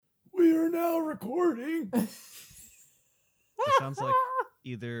recording. It sounds like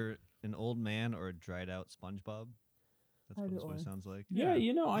either an old man or a dried out SpongeBob. That's what this voice sounds like. Yeah,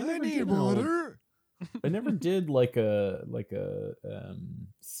 you know, I never need did water. I never did like a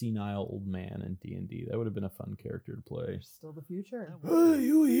senile old man in D&D. That would have been a fun character to play. Still the future.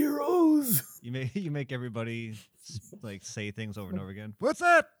 You heroes! You make everybody like say things over and over again. What's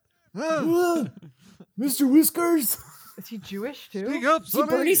that? Mr. Whiskers! Is he Jewish too? Speak up, Is he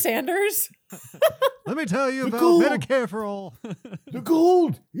Bernie Sonny. Sanders? Let me tell you about Nicole. Medicare for all. The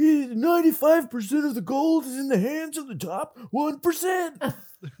gold! 95% of the gold is in the hands of the top 1%!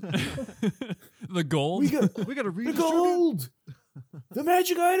 The gold. We got We gotta the redistribute. gold! The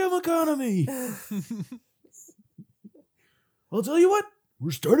magic item economy! I'll tell you what,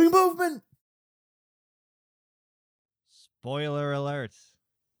 we're starting a movement! Spoiler alert.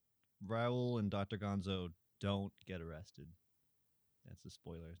 Raul and Dr. Gonzo don't get arrested. That's a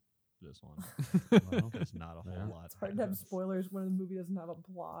spoiler for this one. There's not a whole lot. It's hard to have spoilers when the movie doesn't have a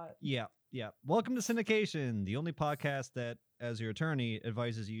plot. Yeah. Welcome to Syndication, the only podcast that, as your attorney,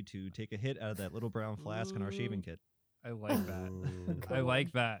 advises you to take a hit out of that little brown flask in our shaving kit. I like that. I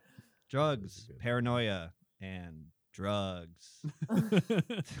like that. Drugs, paranoia, and drugs.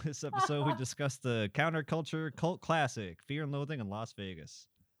 This episode, we discuss the counterculture cult classic, Fear and Loathing in Las Vegas.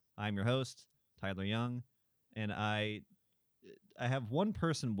 I'm your host, Tyler Young, and I have one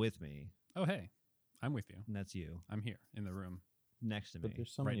person with me, Oh, hey, I'm with you. and that's you, I'm here in the room, next to me. But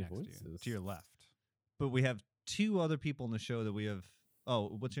there's so right many next voices. to you, to your left. But we have two other people in the show that we have. Oh,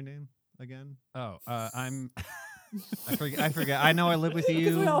 what's your name again? Oh, I'm. I forget. I know I live with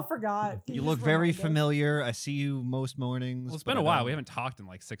Because we all you. forgot. You look very familiar. I see you most mornings. Well, it's but been I a while. don't- We haven't talked in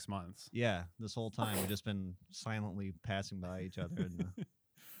like 6 months. Yeah, this whole time we've just been silently passing by each other. In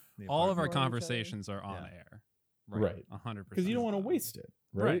the All of our apartment. Ignore each other. conversations are on Yeah. air. Right. 100%. Because you don't want to waste it,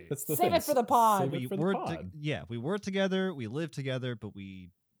 right? Right. That's the Save thing. it for the pod. Save it We for the work pod. we work together, we live together, but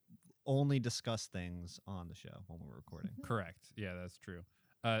we only discuss things on the show when we're recording. Correct. Yeah, that's true.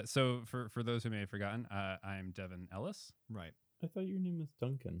 So for those who may have forgotten, I'm Devin Ellis. Right. I thought your name was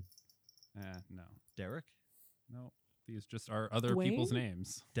Duncan. No, Derek? no. These just are other people's Dwayne?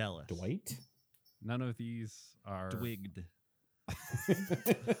 names. Dallas. Dwight? None of these are Dwigged.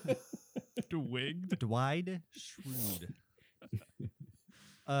 Dwigged. Dwight Shrewd.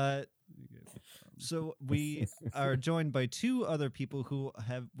 So we are joined by two other people who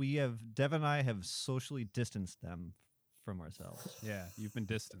Dev and I have socially distanced them from ourselves. Yeah, you've been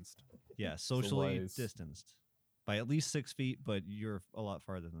distanced. Yeah, socially wise. distanced by at least 6 feet, but you're a lot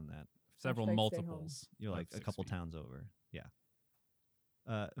farther than that. Several Hashtag stay home. multiples. You're of like a 6 couple feet. towns over.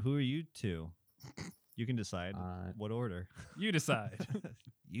 Yeah. Who are you two? You can decide what order. You decide.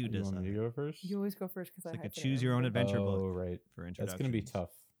 You You want me to decide. go first? You always go first because I It's like a have to choose your own remember. adventure oh, book right. for That's introduction. going to be tough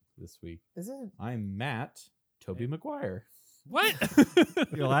this week. Is it? I'm Matt Toby Maguire. What?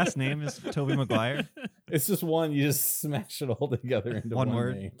 Your last name is Toby Maguire. It's just one. You just smash it all together into One one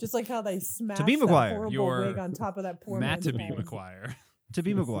word. name. Just like how they smashed be that Maguire. horrible Your wig on top of that poor Matt man's to be head. McGuire. To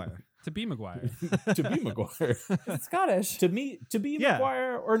be Maguire. To be McGuire. To be Maguire. It's Scottish. to be Yeah.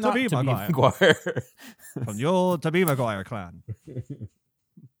 Maguire or To not be to be Maguire. Maguire. From the old To be Maguire clan.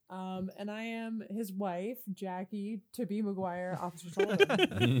 And I am his wife, Jackie, to be McGuire, Officer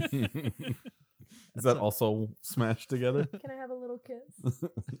Sullivan. Is that also smashed together? Can I have a little kiss?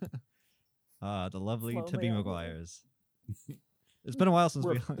 The lovely To Slowly be over. Maguires. It's been a while since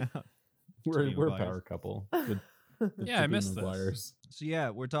we We're- hung out. We're be a Maguires. power couple. The Yeah, I To be missed this. Maguires. So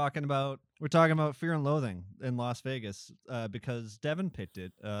yeah, we're talking about Fear and Loathing in Las Vegas because Devin picked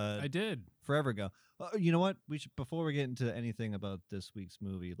it I did. forever ago. You know what? We should, before we get into anything about this week's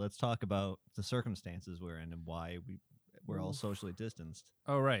movie, let's talk about the circumstances we're in and why we're all socially distanced.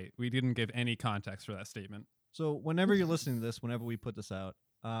 Oh, right. We didn't give any context for that statement. So whenever you're listening to this, whenever we put this out,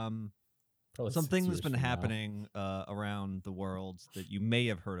 Probably 6 something years that's been from now. happening around the world that you may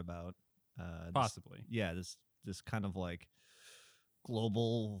have heard about. Possibly. Yeah, this kind of like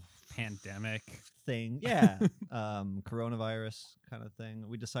global Pandemic. thing. Yeah. Coronavirus kind of thing.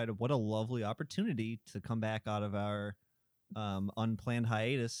 We decided what a lovely opportunity to come back out of our unplanned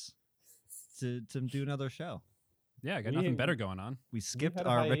hiatus to do another show. Yeah, I got We- nothing better going on. We skipped had a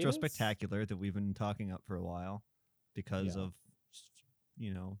our hiatus? retrospectacular that we've been talking up for a while because Yeah. of,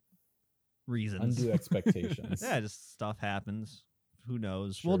 reasons. Undue expectations. Yeah, just stuff happens. Who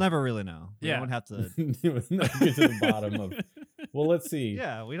knows? Sure. We'll never really know. We Yeah. don't have to. Get to the bottom of. Well, let's see.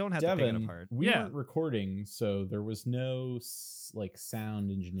 Yeah, we don't have to pick it Devin, apart. we Yeah. weren't recording, so there was no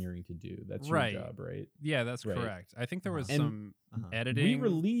sound engineering to do. That's Right. your job, right? Yeah, that's Right. correct. I think there was And some Uh-huh. editing. We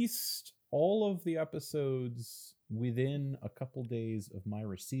released all of the episodes within a couple days of my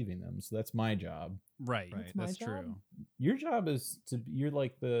receiving them. So that's my job. Right. Right. my That's job. true. Your job is you're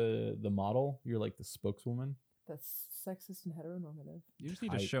like the model. You're like the spokeswoman. That's sexist and heteronormative. You just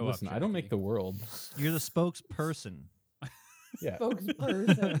need to show listen, up. I don't make the Jackie. world. You're the spokesperson. Yeah.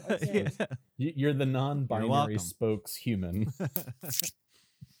 Spokesperson. Okay. Yeah. You're the non-binary welcome. spokeshuman.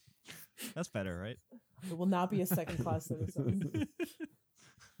 That's better, right? It will not be a second-class citizen.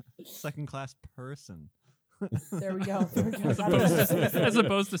 Second class person. There we go. There we go. As Got opposed, it. to, as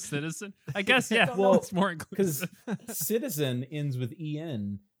opposed to citizen, I guess. Yeah. Well, it's more Because inclusive. citizen ends with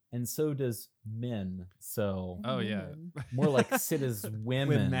en, and so does men. So Oh, yeah. Women. more like citizen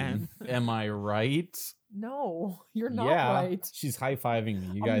women. Women. Am I right? No, you're not yeah. right. She's high fiving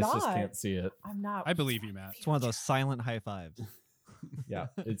me. You I'm guys just not. can't see it. I'm not. I believe you, Matt. It's one of those silent high fives. Yeah.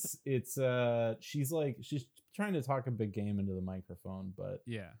 It's she's trying to talk a big game into the microphone, but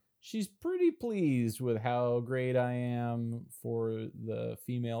Yeah. she's pretty pleased with how great I am for the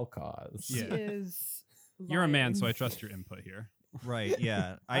female cause. She Yeah. is. You're a man, so I lying. trust your input here. Right.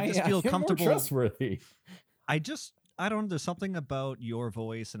 Yeah. I just am feel more comfortable. trustworthy. I don't know. There's something about your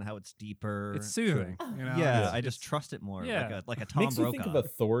voice and how it's deeper. It's soothing. You know? Yeah. It's- I just it's- trust it more. Yeah. Like a Tom Makes you Brokaw. think of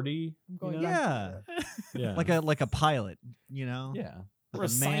authority. I'm going you know? back to Yeah. Yeah. like a pilot, you know? yeah. Like Or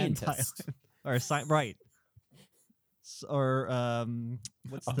a man scientist. pilot. Or a right. Or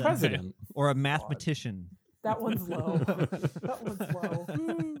what's A the president. or a mathematician. That one's low. That one's low.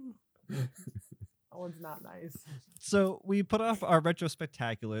 That one's not nice. So we put off our retro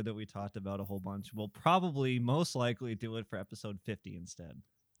spectacular that we talked about a whole bunch. We'll probably most likely do it for episode 50 instead.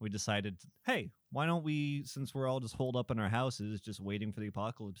 We decided, hey, why don't we, since we're all just holed up in our houses, just waiting for the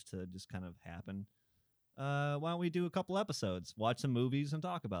apocalypse to just kind of happen, why don't we do a couple episodes, watch some movies, and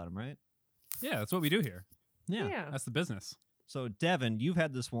talk about them, right? Yeah, that's what we do here. Yeah. That's the business. So Devin, you've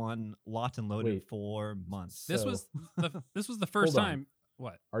had this one locked and loaded Wait. for months. This So- was the first Hold on. time.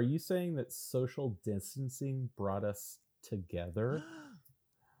 What? Are you saying that social distancing brought us together?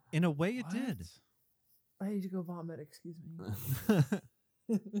 In a way, it did. I need to go vomit. Excuse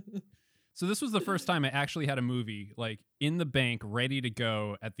me. So this was the first time I actually had a movie like in the bank, ready to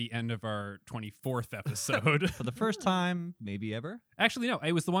go at the end of our 24th episode. For the first time, maybe ever. Actually, no,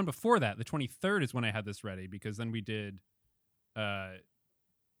 it was the one before that. The 23rd is when I had this ready because then we did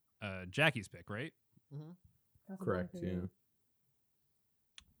Jackie's pick, right? Correct. Yeah.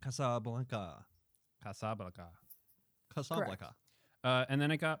 Casablanca. Casablanca. Casablanca. And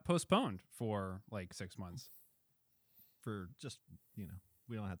then it got postponed for like 6 months. For just,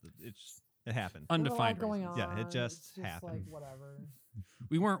 we don't have to, it happened. Undefined going reasons. on. Yeah, it just It's like happened. whatever.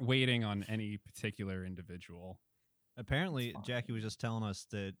 We weren't waiting on any particular individual. Apparently, It's fine. Jackie was just telling us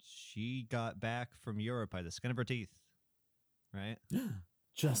that she got back from Europe by the skin of her teeth. Right?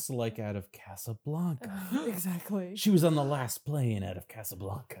 Just like out of Casablanca. Exactly. She was on the last plane out of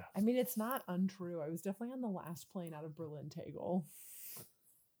Casablanca. I mean, it's not untrue. I was definitely on the last plane out of Berlin Tegel.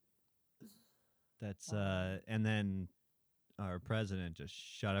 That's, and then our president just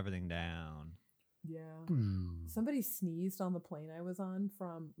shut everything down. Yeah. Somebody sneezed on the plane I was on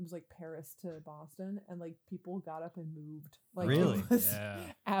from, it was like Paris to Boston, and like people got up and moved. Like, Really? It was Yeah.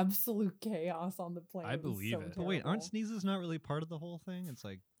 absolute chaos on the plane. I It was believe so it. But wait, aren't terrible. sneezes not really part of the whole thing? It's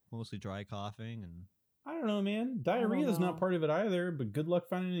like mostly dry coughing and. I don't know, man. don't Diarrhea is know. not part of it either, but good luck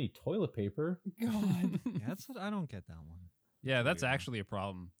finding any toilet paper. God. Yeah, that's what I don't get that one. Yeah, that's Weird. actually a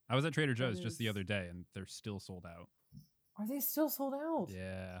problem. I was at Trader Joe's just the is. other day and they're still sold out. Are they still sold out?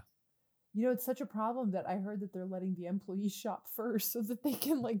 Yeah. You know, it's such a problem that I heard that they're letting the employees shop first so that they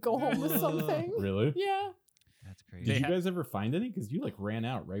can like go home with Whoa. something. Really? Yeah. That's Did crazy. you guys ever find any? Because you like ran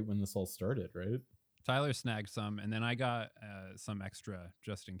out right when this all started, right? Tyler snagged some and then I got some extra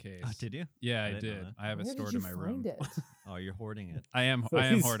just in case. Oh, did you? Yeah, I I didn't know did. that. I have it Where did stored you in my room. find it? Oh, you're hoarding it. I am So I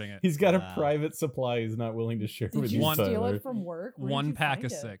am he's- hoarding it. He's got Wow. a private supply he's not willing to share Did with you you, steal Tyler. it from work? Where did One you pack find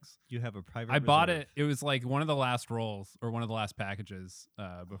of it? 6. You have a private. I bought reserve. it. It was like one of the last rolls or one of the last packages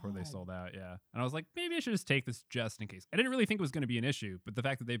before they God. sold out. Yeah. And I was like, maybe I should just take this just in case. I didn't really think it was going to be an issue, but the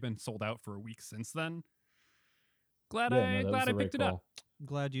fact that they've been sold out for a week since then, glad Yeah, no, that was I the right picked it up. call. I'm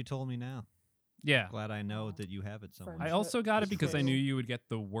glad you told me now. Yeah. Glad I know Aw. that you have it somewhere. I Friendship also got it is because I real. knew you would get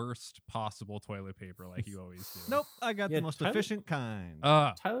the worst possible toilet paper like you always do. Nope, I got Yeah, the most Tyler- efficient kind.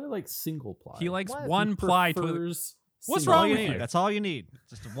 Tyler likes single ply. He likes What? one He ply toilet. prefers What's single wrong all you with ply. need. That's all you need.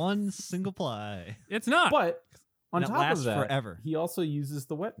 Just one single ply. It's not. But on And it top lasts of that, forever. he also uses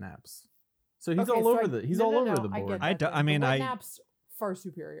the wet naps. So he's Okay, all so over I- the he's no, all no, over no, the I board. get I that do- though. I mean, the wet I- nap's far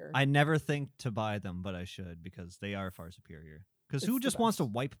superior. I never think to buy them, but I should because they are far superior. Because It's who the just wants to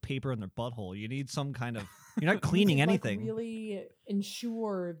best. wipe paper in their butthole? You need some kind of. You're not cleaning You need to, anything. Like, really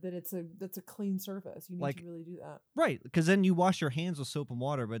ensure that that's a clean surface. You need Like- to really do that. Right, because then you wash your hands with soap and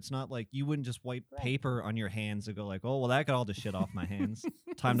water, but it's not like you wouldn't just wipe Right. paper on your hands and go like, oh, well, that got all the shit off my hands.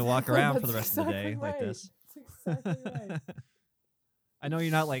 Time to walk around for the rest That's of the day exactly like right. this. That's exactly right. I know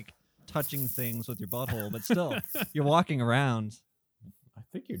you're not like touching things with your butthole, but still, you're walking around. I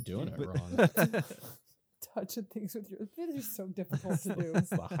think you're doing it But- wrong. Touching things with your it is so difficult to do. That's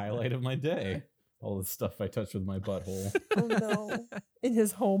the highlight of my day. All the stuff I touch with my butthole. Oh no. In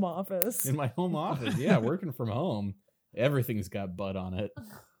his home office. In my home office, yeah, working from home. Everything's got butt on it.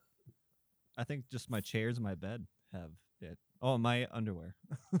 I think just my chairs and my bed have it. Oh, my underwear.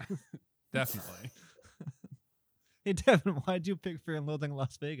 Definitely. Hey, Devin, why'd you pick Fear and Loathing in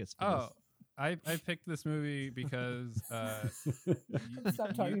Las Vegas? for Oh, I picked this movie because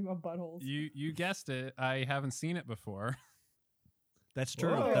Stop talking about buttholes. you guessed it. I haven't seen it before. That's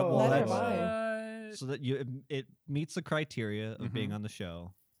true. Whoa. That, well, Neither that's, have I. so that it meets the criteria of being Mhm. on the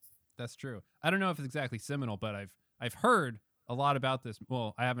show. That's true. I don't know if it's exactly seminal, but I've heard a lot about this.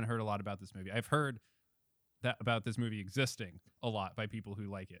 Well, I haven't heard a lot about this movie. I've heard that about this movie existing a lot by people who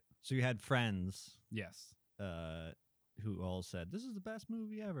like it. So you had friends Yes. who all said this is the best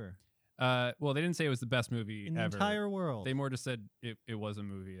movie ever Well, they didn't say it was the best movie in the ever. entire world. They more just said it was a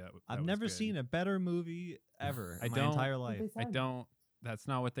movie that. I've never seen a better movie ever I in my don't- entire What life. they I said. don't. That's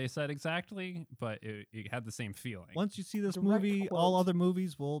not what they said exactly, but it had the same feeling. Once you see this Direct movie, all quote. other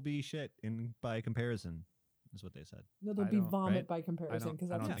movies will be shit in by comparison. Is what they said. No, there'll I be don't- vomit right? by comparison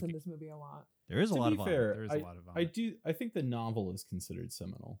because I that's don't what's in think this movie a lot. There is a To lot be of vomit. fair, There is a lot of vomit. I think the novel is considered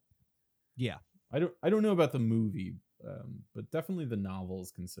seminal. Yeah, I don't know about the movie, but definitely the novel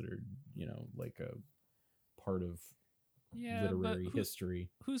is considered, like a part of yeah, literary but history.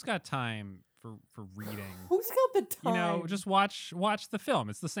 who's got time for reading? Who's got the time? You know, just watch the film.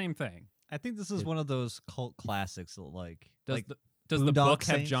 It's the same thing. I think this is It- one of those cult classics that Does the Boondock book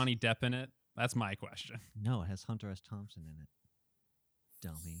have Saints? Johnny Depp in it? That's my question. no, it has Hunter S. Thompson in it.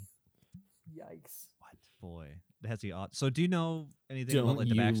 Dummy. Yikes. What boy? It has the odd. So do you know anything Don't about like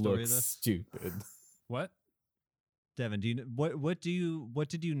the you backstory look of this? stupid? What? Devin, do you what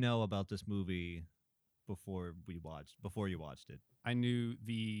did you know about this movie before you watched it? I knew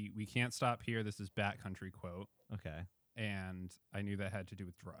the "We can't stop here. This is Backcountry" quote, Okay. and I knew that had to do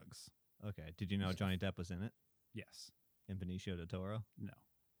with drugs. Okay. Did you know Johnny Depp was in it? Yes. And Benicio del Toro? No.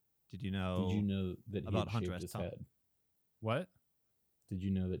 Did you know? Did you know that he about had Hunter shaved S. his Thompson? head? What? Did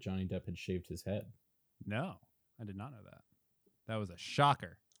you know that Johnny Depp had shaved his head? No, I did not know that. That was a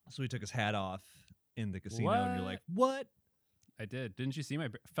shocker. So he took his hat off in the casino, and you're What? like, "What?" I did. Didn't you see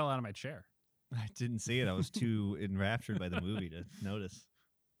fell out of my chair? I didn't see it. I was too enraptured by the movie to notice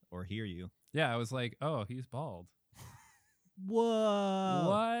or hear you. Yeah, I was like, oh, he's bald. Whoa!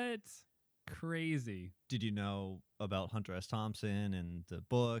 What? Crazy. Did you know about Hunter S. Thompson and the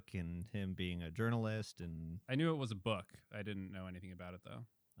book and him being a journalist and I knew it was a book. I didn't know anything about it though.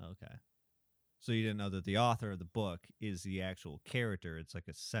 okay. So you didn't know that the author of the book is the actual character. It's like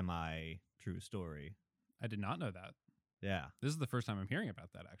a semi-true story. I did not know that. Yeah. This is the first time I'm hearing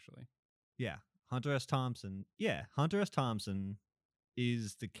about that actually. Yeah. Hunter S. Thompson. Yeah. Hunter S. Thompson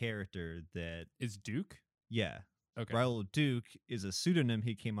is the character that, Is Duke? yeah. Okay. Raoul Duke is a pseudonym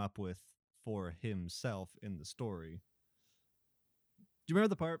he came up with for himself in the story. Do you remember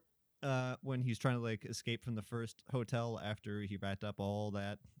the part when he's trying to like escape from the first hotel after he racked up all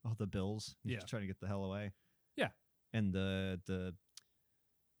the bills? He's Yeah. just trying to get the hell away. Yeah. And the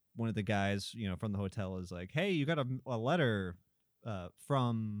one of the guys, from the hotel is like, "Hey, you got a letter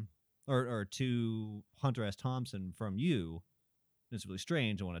from or to Hunter S. Thompson from you. It's really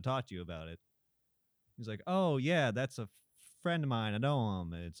strange. I want to talk to you about it." He's like, "Oh yeah, that's a friend of mine. I know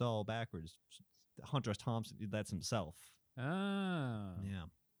him. It's all backwards. Hunter S. Thompson. That's himself." Oh. Yeah.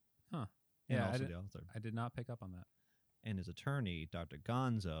 Huh. And Yeah, I also did- the author. I did not pick up on that. And his attorney, Dr.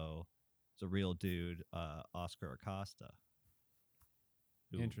 Gonzo, is a real dude, Oscar Acosta.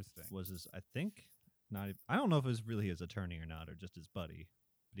 who Interesting. Was his, I think, not. I don't know if it was really his attorney or not, or just his buddy.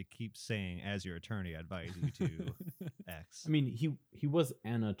 But he keeps saying, "As your attorney, I advise you to X." I mean, he was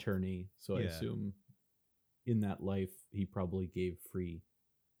an attorney, so I Yeah. assume in that life he probably gave free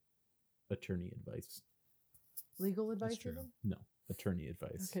attorney advice. Legal advice true. even? No, attorney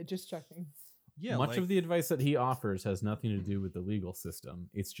advice. Okay, just checking. Yeah, Much like, of the advice that he offers has nothing to do with the legal system.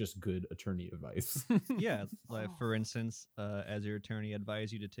 It's just good attorney advice. yeah, like for instance, as your attorney, I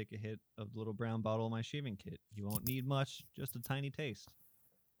advise you to take a hit of the little brown bottle of my shaving kit. You won't need much, just a tiny taste.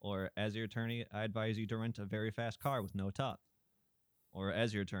 Or as your attorney, I advise you to rent a very fast car with no top. Or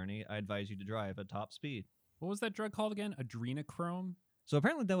as your attorney, I advise you to drive at top speed. what was that drug called again? Adrenochrome. So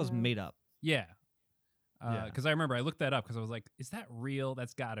apparently that was Yeah. made up. Yeah. Yeah. Because I remember I looked that up because I was like, is that real?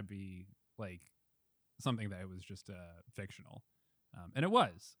 That's got to be like something that was just fictional. And it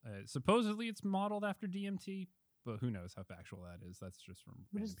was. Supposedly it's modeled after DMT, but who knows how factual that is. That's just from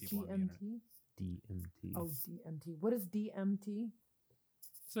What random is people on the internet. DMT? DMT. Oh, DMT. What is DMT?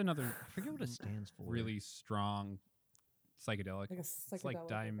 It's another I forget what it stands for. really strong psychedelic. Like a It's like psychedelic,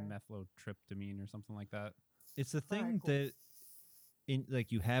 okay. dimethyltryptamine or something like that. It's the thing Alright, cool. that in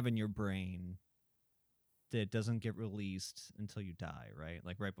like you have in your brain that doesn't get released until you die, right?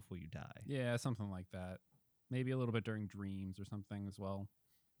 Like right before you die. Yeah, something like that. Maybe a little bit during dreams or something as well.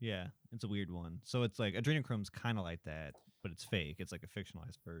 Yeah, it's a weird one. So it's like adrenochrome's kind of like that, but it's fake. It's like a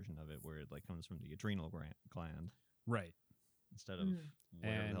fictionalized version of it where it like comes from the adrenal gland Right. instead of Mm.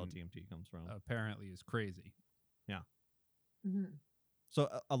 wherever the hell And DMT comes from. Apparently is crazy. Mm-hmm. So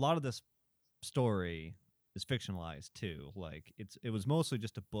a lot of this story is fictionalized too. Like it was mostly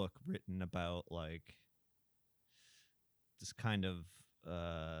just a book written about like this kind of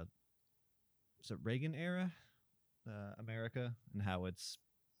is it Reagan era America and how it's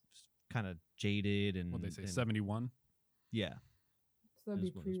kind of jaded and What they say, and- 71? Yeah, So that'd be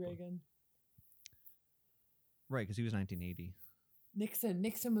Is what it's called. pre-Reagan. right, because he was 1980.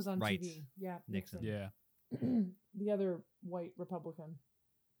 Nixon was on Right. TV. Yeah. Nixon. Yeah, The other white Republican.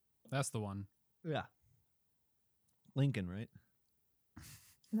 that's the one. Yeah, Lincoln, right?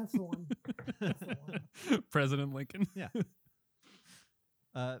 That's the one. That's the one. President Lincoln.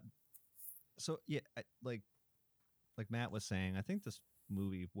 So yeah, like Matt was saying, I think this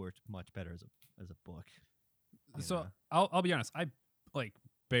movie worked much better as a book. you So know? I'll be honest, I like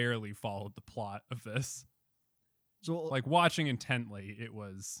barely followed the plot of this. So Like watching intently, it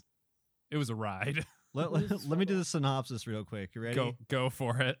was a ride. let It was a me do struggle. the synopsis real quick. You ready? Go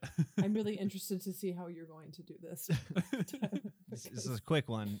for it. I'm really interested to see how you're going to do this. This is a quick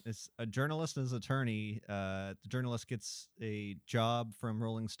one. It's a journalist and his attorney. The journalist gets a job from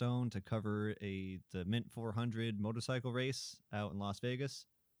Rolling Stone to cover the Mint 400 motorcycle race out in Las Vegas.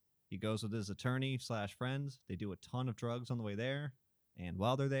 He goes with his attorney / friends. They do a ton of drugs on the way there, and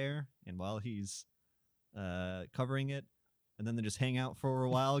while they're there, and while he's covering it, and then they just hang out for a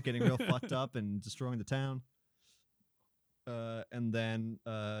while, getting real fucked up and destroying the town. And then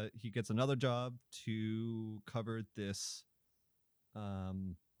he gets another job to cover this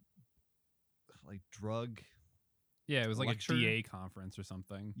like drug. Yeah, it was like Lecture? a DA conference or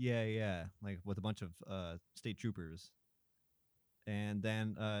something. Yeah, like with a bunch of state troopers. And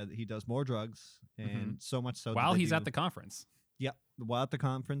then he does more drugs, and so much so that While they he's do- at the conference. Yep, while at the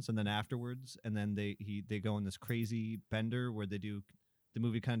conference, and then afterwards, and then they go on this crazy bender where the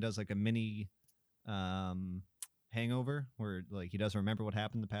movie kind of does like a mini hangover where like he doesn't remember what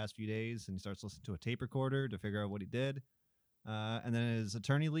happened the past few days, and he starts listening to a tape recorder to figure out what he did, and then his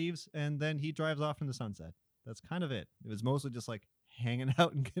attorney leaves, and then he drives off in the sunset. That's kind of it. It was mostly just like hanging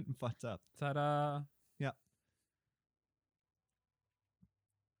out and getting fucked up. Ta-da.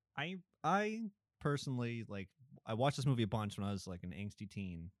 I personally like I watched this movie a bunch when I was like an angsty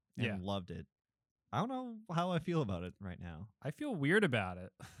teen and Yeah. loved it. I don't know how I feel about it right now. I feel weird about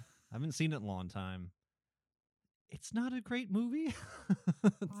it. I haven't seen it in a long time. It's not a great movie.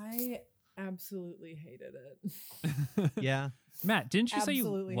 I absolutely hated it. Yeah. Matt, didn't you say you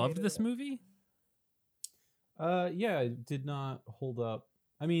Absolutely loved hated this it. movie? Yeah, it did not hold up.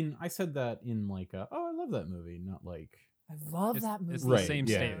 I mean, I said that in like, oh, I love that movie, not like I love It's- that movie. it's the same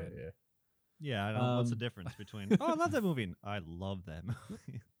yeah, statement. Yeah, Yeah, I don't what's the Um, difference between oh, I love that movie and I love that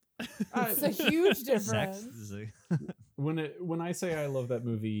movie. It's a huge Sex difference. is a- When I say I love that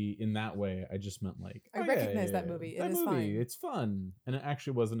movie in that way, I just meant like I oh, yeah, recognize yeah, that yeah. movie. It That is movie, fine. it's fun, and it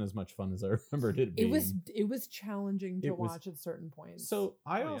actually wasn't as much fun as I remembered it being. It was challenging to It was- watch at certain points. So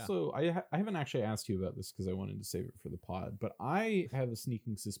I Oh, yeah. also I haven't actually asked you about this because I wanted to save it for the pod, but I have a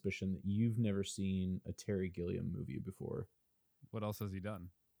sneaking suspicion that you've never seen a Terry Gilliam movie before. What else has he done?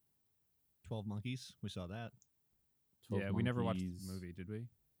 12 Monkeys. We saw that. 12 Yeah, we never watched Monkeys. the movie, did we?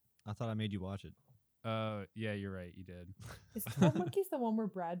 I thought I made you watch it. Yeah, you're right. You did. is 12 Monkeys the one where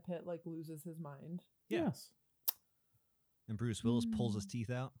Brad Pitt like loses his mind? Yeah. Yes. And Bruce Willis pulls his teeth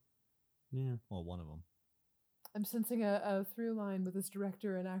out. Yeah. Well, one of them. I'm sensing a through line with this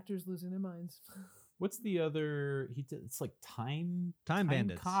director and actors losing their minds. What's the other? He did. It's like Time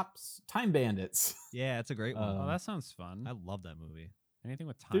Bandits. Cops. Time Bandits. Yeah, it's a great one. Oh, that sounds fun. I love that movie. Anything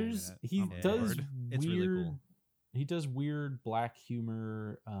with time There's in it. he I'm does aboard. It's weird. really cool. He does weird black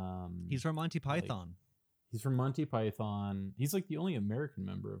humor. He's from Monty like- Python. He's from Monty Python. He's like the only American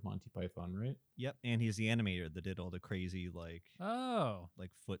member of Monty Python, right? Yep, and he's the animator that did all the crazy like Oh,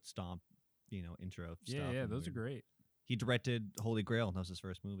 foot stomp intro Yeah, stuff. yeah, and those are weird. great. He directed Holy Grail. That was his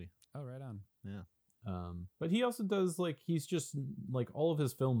first movie. Oh, right on. But he also does he's just all of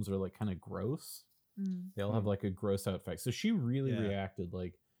his films are kind of gross. They all have a gross out effect. So she really reacted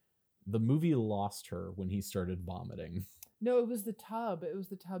the movie lost her when he started vomiting. No, it was the tub. It was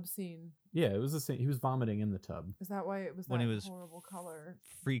the tub scene. Yeah, it was the same. He was vomiting in the tub. Is that why it was When that he was horrible color?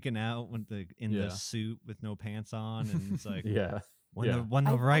 Freaking out in the suit with no pants on, and it's like, Yeah. when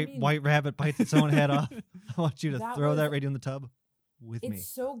the white rabbit bites its own head off, I want you to throw that right in the tub with me.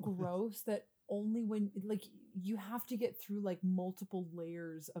 It's so gross that only when you have to get through multiple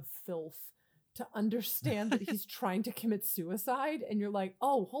layers of filth to understand that he's trying to commit suicide, and you're like,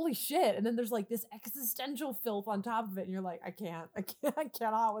 oh, holy shit. And then there's this existential filth on top of it, and you're like, I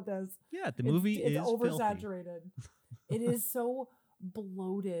cannot with this. Yeah, the movie is oversaturated. It is so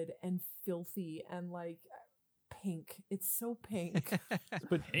bloated and filthy and pink. It's so pink.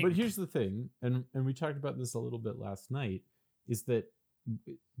 But here's the thing, and we talked about this a little bit last night, is that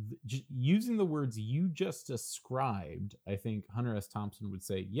using the words you just described, I think Hunter S. Thompson would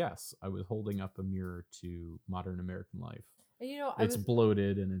say, yes, I was holding up a mirror to modern American life. And it's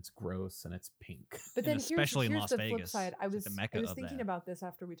bloated and it's gross and it's pink. But then especially here's in Las the Vegas, flip side. I was thinking that. about this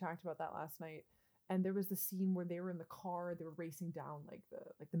after we talked about that last night. And there was the scene where they were in the car, they were racing down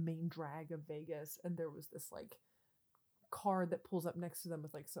the main drag of Vegas, and there was this car that pulls up next to them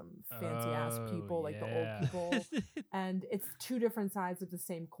with some fancy ass people, the old people. And it's two different sides of the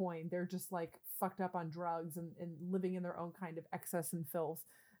same coin. They're just fucked up on drugs and living in their own kind of excess and filth.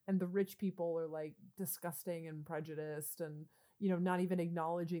 And the rich people are disgusting and prejudiced and, not even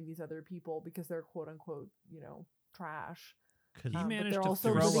acknowledging these other people because they're quote unquote, trash. Because he managed they're to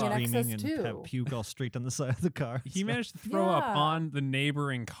also throw living in up. excess and too. have puke all streaked on the side of the car. He managed to throw up Yeah. on the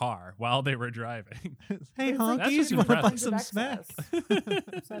neighboring car while they were driving. Hey, But it's honkies, just you want to buy impressive. some Excess.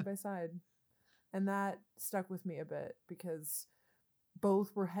 snacks? Side by side. And that stuck with me a bit because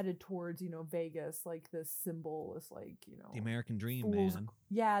both were headed towards, Vegas, this symbol is The American dream, fool's, man.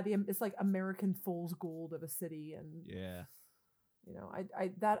 yeah, it's American fool's gold of a city. And, Yeah.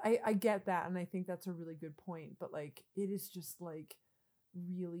 I get that. And I think that's a really good point. But it is just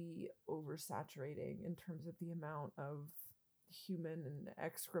really oversaturating in terms of the amount of human and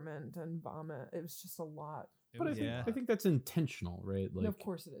excrement and vomit. It was just a lot. But I think that's intentional, right? No, of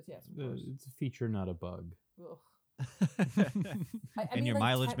course it is. Yes, of course. It's a feature, not a bug. Ugh. And your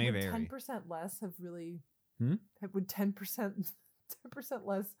mileage may vary. 10% less have really. Hmm? Would 10%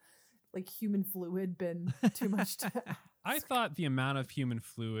 less human fluid been too much to ask? I thought the amount of human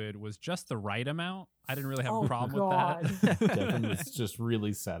fluid was just the right amount. I didn't really have Oh, a problem God. with that. Devin was just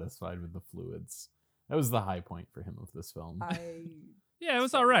really satisfied with the fluids. That was the high point for him of this film. Yeah, it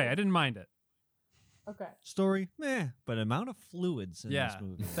was all right. I didn't mind it. Okay. Story, meh, but amount of fluids in Yeah, this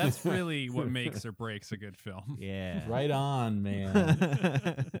movie. that's really what makes or breaks a good film. Yeah. Right on,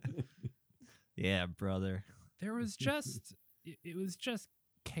 man. Yeah, brother. There was just, it was just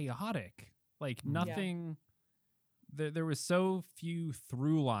chaotic. Nothing. There was so few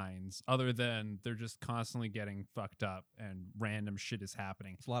through lines other than they're just constantly getting fucked up and random shit is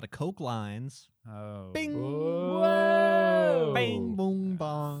happening. It's a lot of coke lines. Oh, Bing. Whoa. Bang, boom,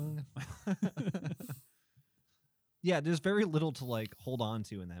 bong. Yeah, there's very little to hold on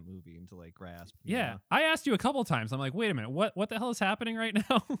to in that movie and to grasp. you yeah. know? I asked you a couple times. I'm like, wait a minute, what the hell is happening right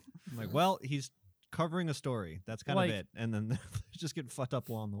now? I'm like, well, he's covering a story. That's kind of it. And then just get fucked up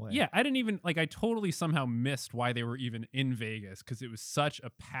along the way. Yeah, I didn't even I totally somehow missed why they were even in Vegas because it was such a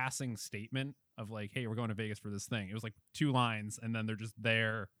passing statement of hey, we're going to Vegas for this thing. It was 2 lines and then they're just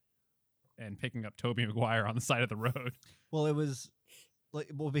there and picking up Tobey Maguire on the side of the road. Well, it was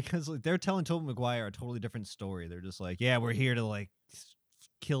because they're telling Tobey Maguire a totally different story. They're just yeah, we're here to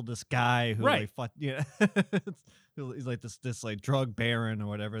kill this guy who Right. he's this drug baron or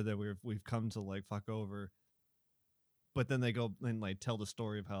whatever that we've come to fuck over. But then they go and tell the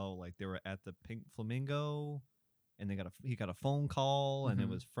story of how they were at the Pink Flamingo and he got a phone call and it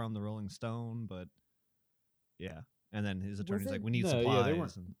was from the Rolling Stone, but yeah. And then his attorney's it- we need No, supplies.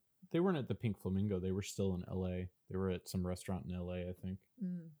 yeah, they weren't at the Pink Flamingo. They were still in LA. They were at some restaurant in LA, I think.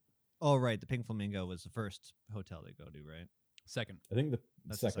 Oh, right. The Pink Flamingo was the first hotel they go to, right? Second. I think That's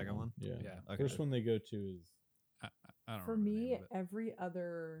the second second one? Yeah. Yeah. Okay. First one they go to is I don't For remember the name me, of it. every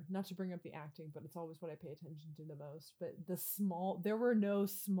other, not to bring up the acting, but it's always what I pay attention to the most. But there were no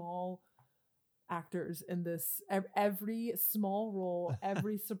small actors in this. Every small role,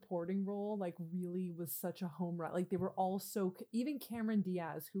 every supporting role, really was such a home run. They were all even Cameron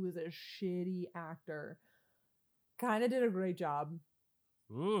Diaz, who was a shitty actor, kind of did a great job.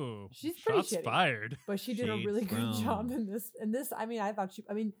 Ooh, She's pretty shots shitty. fired. But she did a Shade really good thrown. job in this. I thought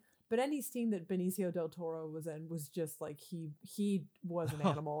But any scene that Benicio del Toro was in was just like he was an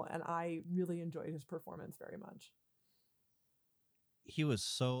animal, and I really enjoyed his performance very much. He was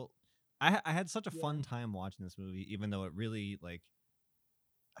so. I had such a Yeah. fun time watching this movie, even though it really like.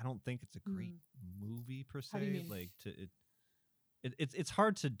 I don't think it's a great movie per se. How do you mean? Like it's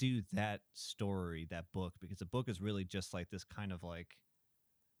hard to do that story, that book, because the book is really just like this kind of like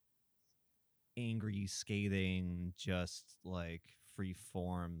angry, scathing, just like free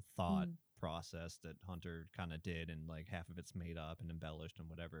form thought process that Hunter kind of did, and like half of it's made up and embellished and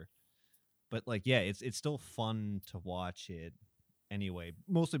whatever. But like, yeah, it's still fun to watch it anyway,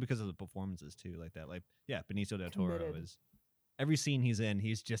 mostly because of the performances too, like that. Like, yeah, Benicio del Toro Committed. is every scene he's in,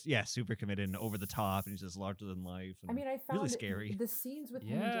 he's just super committed and over the top, and he's just larger than life. And I mean, I found really scary. the scenes with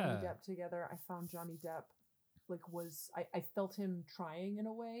him and Johnny Yeah. Depp together. I found Johnny Depp I felt him trying in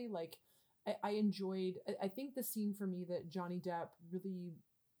a way. Like I enjoyed. I think the scene for me that Johnny Depp really,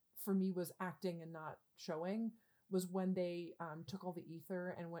 for me, was acting and not showing was when they took all the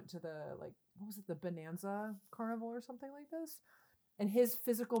ether and went to the what was it, the Bonanza Carnival or something like this, and his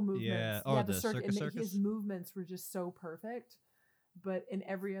physical movements, the circus. his movements were just so perfect. But in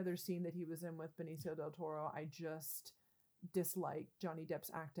every other scene that he was in with Benicio del Toro, I just disliked Johnny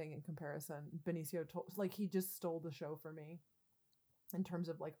Depp's acting in comparison. He just stole the show for me in terms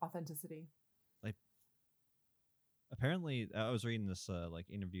of like authenticity. Like, apparently, I was reading this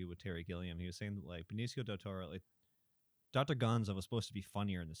interview with Terry Gilliam. He was saying that like Benicio del Toro, like Dr. Gonzo was supposed to be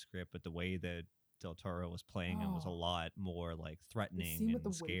funnier in the script, but the way that del Toro was playing him was a lot more like The threatening scene with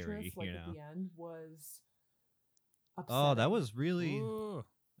and the scary. waitress, like You at know? the end, was Oh, that upsetting. was really. Ooh.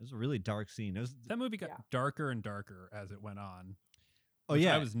 It was a really dark scene. It was. That movie got Yeah. darker and darker as it went on. Oh which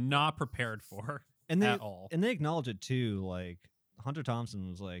yeah, I was not prepared for and they at all. and they acknowledge it too. Like Hunter Thompson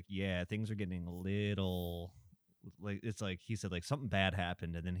was like, "Yeah, things are getting a little." Like it's like he said like something bad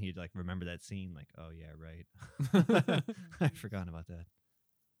happened, and then he'd like remember that scene. Like, oh yeah, right. I forgot about that.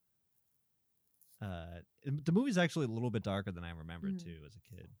 The movie's actually a little bit darker than I remembered Mm. too as a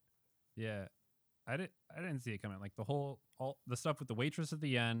kid. Yeah, I didn't see it coming. Like all the stuff with the waitress at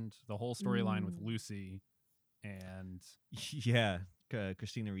the end, the whole storyline with Mm. Lucy, and Yeah,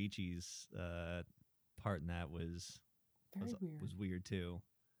 Christina Ricci's part in that was Very weird. was weird too.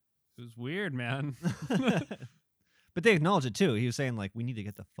 it was weird, man. But they acknowledge it too. He was saying like, "We need to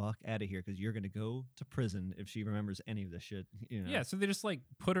get the fuck out of here because you're gonna go to prison if she remembers any of this shit." You know? Yeah, so they just like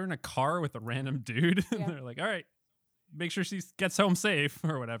put her in a car with a random dude, and Yeah. they're like, "All right, make sure she gets home safe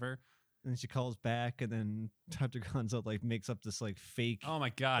or whatever." And then she calls back, and then Dr. Gonzo like makes up this like fake. Oh my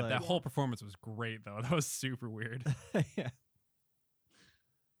god, that Like- whole performance was great though. That was super weird. Yeah.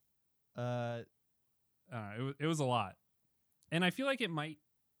 It was a lot, and I feel like it might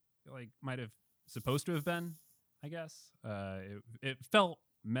have supposed to have been. I guess it felt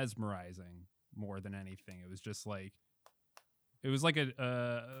mesmerizing more than anything. It was just like it was like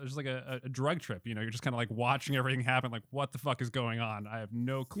a drug trip. You know, you're just kind of like watching everything happen. Like, what the fuck is going on? I have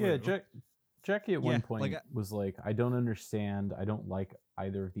no clue. Yeah, Jackie at Yeah, one point like, was like, I don't understand. I don't like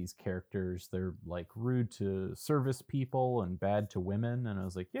either of these characters. They're like rude to service people and bad to women. And I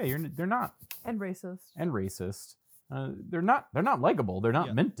was like, yeah, they're not, And racist. and racist. They're not likable. They're not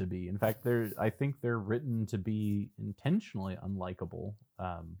Yeah. meant to be. In fact, I think they're written to be intentionally unlikable,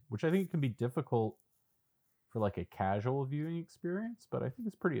 which I think can be difficult for like a casual viewing experience. But I think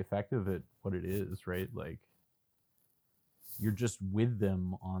it's pretty effective at what it is, right? Like you're just with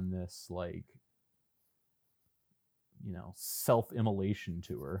them on this like, you know, self-immolation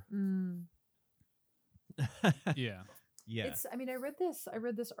tour. Mm. Yeah. Yeah. It's. I mean, I read this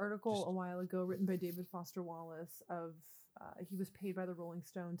article Just- a while ago written by David Foster Wallace. Of he was paid by the Rolling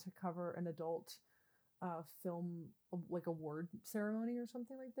Stone to cover an adult film like award ceremony or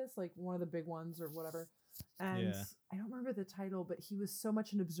something like this, like one of the big ones or whatever. And Yeah. I don't remember the title, but he was so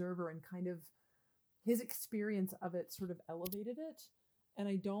much an observer and kind of his experience of it sort of elevated it. And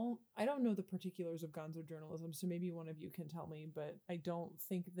I don't know the particulars of gonzo journalism, so maybe one of you can tell me, but I don't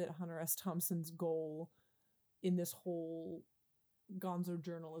think that Hunter S. Thompson's goal in this whole gonzo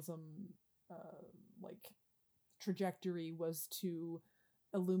journalism trajectory was to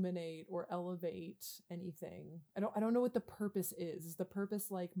illuminate or elevate anything. I don't know what the purpose is. Is the purpose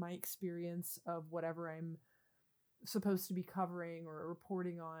like my experience of whatever I'm supposed to be covering or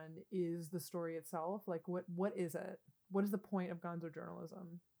reporting on is the story itself? Like what is it? What is the point of gonzo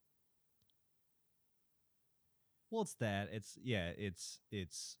journalism? Well, it's that.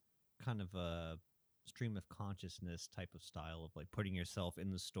 It's kind of a stream of consciousness type of style of like putting yourself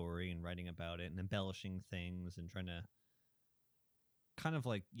in the story and writing about it and embellishing things and trying to kind of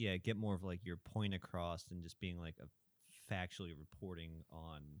like get more of like your point across and just being like a factually reporting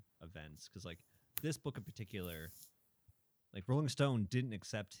on events, because like this book in particular, like Rolling Stone didn't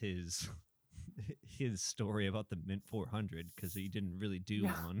accept his his story about the Mint 400 because he didn't really do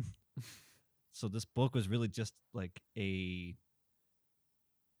one. So this book was really just like a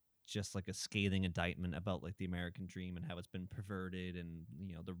scathing indictment about like the American dream and how it's been perverted, and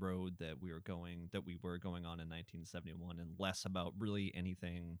the road that we were going on in 1971, and less about really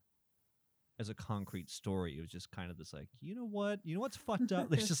anything as a concrete story. It was just kind of this like, what's fucked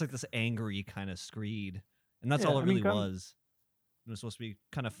up? It's just like this angry kind of screed, and that's all it really was. It was supposed to be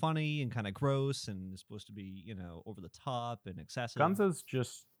kind of funny and kind of gross, and it's supposed to be over the top and excessive. Gonzo's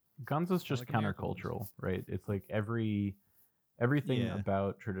just like countercultural, right? It's like everything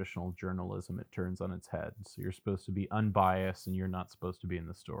about traditional journalism, it turns on its head. So you're supposed to be unbiased, and you're not supposed to be in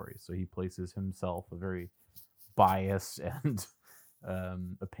the story. So he places himself, a very biased and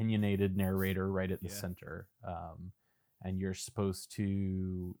opinionated narrator, right at the center. And you're supposed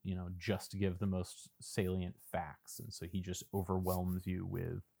to, just give the most salient facts. And so he just overwhelms you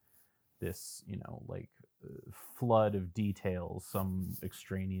with this, flood of details, some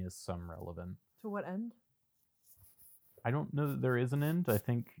extraneous, some relevant. To what end? I don't know that there is an end. I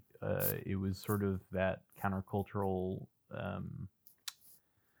think it was sort of that countercultural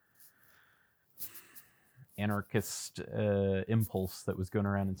anarchist impulse that was going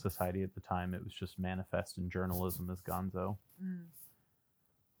around in society at the time. It was just manifest in journalism as Gonzo. Mm.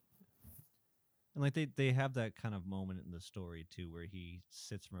 And like they have that kind of moment in the story too, where he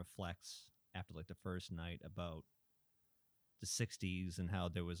sits and reflects after like the first night about the 60s and how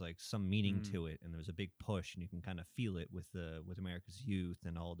there was like some meaning to it, and there was a big push, and you can kind of feel it with America's youth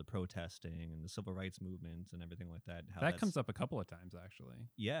and all the protesting and the civil rights movement and everything like that. How That comes up a couple of times actually.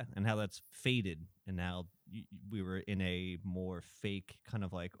 Yeah, and how that's faded, and now we were in a more fake kind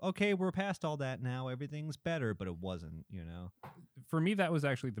of like, okay, we're past all that now, everything's better, but it wasn't. For me, that was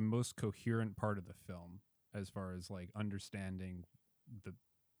actually the most coherent part of the film, as far as like understanding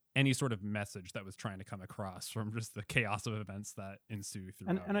any sort of message that was trying to come across from just the chaos of events that ensue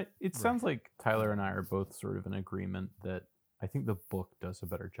throughout. And it sounds like Tyler and I are both sort of in agreement that I think the book does a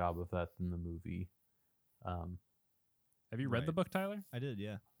better job of that than the movie. Have you read the book, Tyler? I did,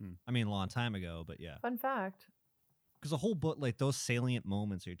 yeah. I mean, a long time ago, but yeah. Fun fact. Because the whole book, like those salient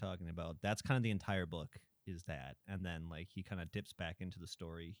moments you're talking about, that's kind of the entire book is that. And then like he kind of dips back into the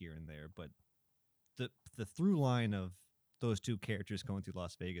story here and there. But the through line of those two characters going through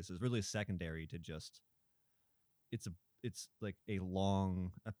Las Vegas is really secondary to just it's like a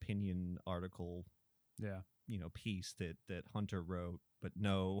long opinion article piece that Hunter wrote, but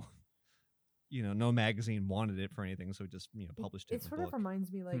no magazine wanted it for anything, so just published it. It sort of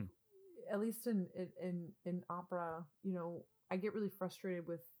reminds me, like at least in opera, I get really frustrated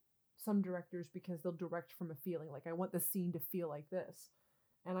with some directors because they'll direct from a feeling, like I want the scene to feel like this,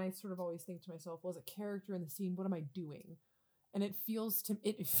 and I sort of always think to myself, well, as a character in the scene, what am I doing? And it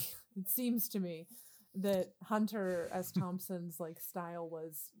seems to me that Hunter S. Thompson's like style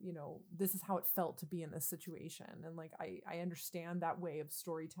was, this is how it felt to be in this situation. And like, I understand that way of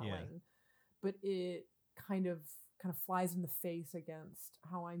storytelling, but it kind of flies in the face against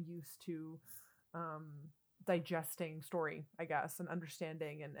how I'm used to digesting story, I guess, and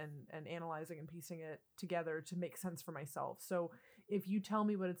understanding and analyzing and piecing it together to make sense for myself. So if you tell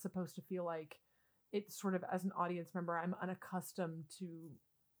me what it's supposed to feel like, it's sort of, as an audience member, I'm unaccustomed to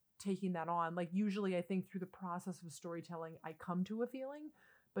taking that on. Like usually I think through the process of storytelling, I come to a feeling,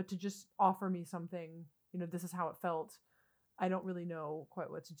 but to just offer me something, this is how it felt, I don't really know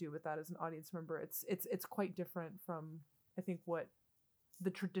quite what to do with that as an audience member. It's quite different from, I think, what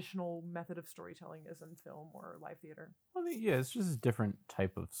the traditional method of storytelling is in film or live theater. I mean, yeah, it's just a different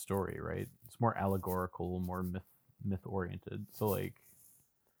type of story, right? It's more allegorical, more myth oriented. So like,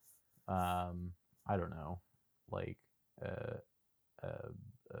 I don't know, like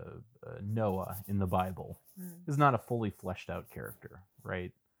Noah in the Bible is not a fully fleshed out character,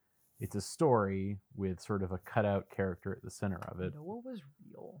 right? It's a story with sort of a cutout character at the center of it. Noah was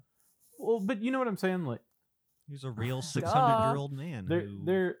real. Well, but you know what I'm saying? Like, he's a real 600-year-old man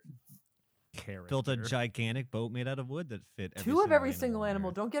they're built a gigantic boat made out of wood that fit two of every single animal.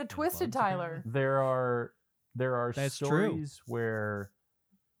 Don't get it twisted, Tyler. There are That's stories where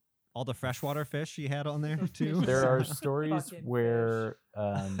all the freshwater fish he had on there too. There are stories Fucking where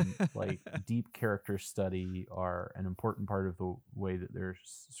like deep character study are an important part of the way that they're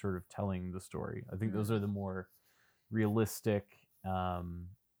sort of telling the story. I think those are the more realistic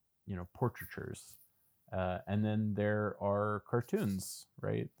portraitures. And then there are cartoons,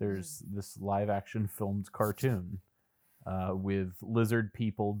 right? There's this live action filmed cartoon with lizard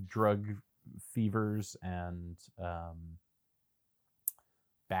people, drug fevers and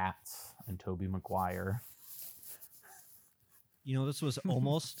bats and Tobey Maguire. You know, this was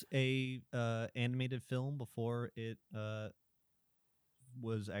almost a animated film before it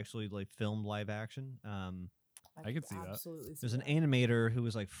was actually like filmed live action. I could see that. absolutely see There's an that. animator who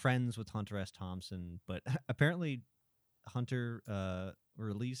was like friends with Hunter S. Thompson, but apparently Hunter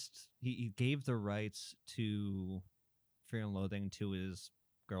released he gave the rights to Fear and Loathing to his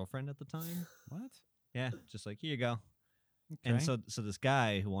girlfriend at the time. What? Yeah, just like, here you go. Okay. And so this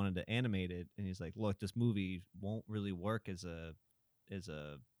guy who wanted to animate it, and he's like, look, this movie won't really work as a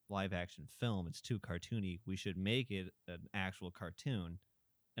live action film. It's too cartoony. We should make it an actual cartoon,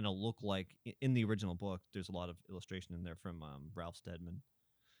 and it'll look like in the original book. There's a lot of illustration in there from Ralph Steadman.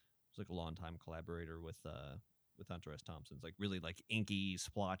 He's like a longtime collaborator with Hunter S. Thompson. It's like really like inky,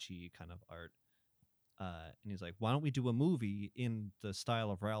 splotchy kind of art. And he's like, why don't we do a movie in the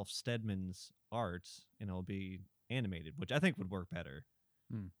style of Ralph Steadman's art, and it'll be animated, which I think would work better.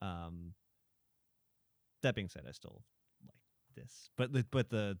 That being said, I still like this, but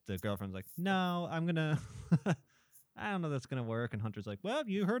the girlfriend's like, no, I'm gonna I don't know that's gonna work. And Hunter's like, well,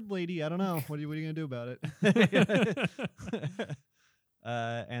 you heard, lady, I don't know, what are you gonna do about it?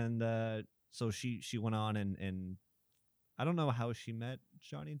 So she went on and I don't know how she met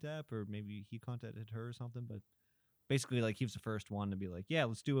Johnny Depp, or maybe he contacted her or something, but basically like he was the first one to be like, yeah,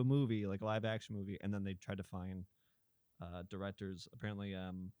 let's do a movie, like a live action movie. And then they tried to find directors. Apparently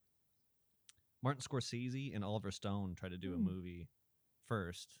Martin Scorsese and Oliver Stone tried to do a movie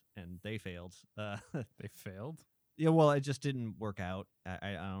first, and they failed. They failed? Yeah, well, it just didn't work out.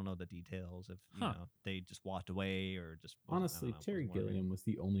 I don't know the details, if you know, they just walked away or just Honestly, Terry Gilliam was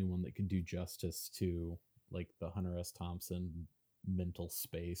the only one that could do justice to like the Hunter S. Thompson mental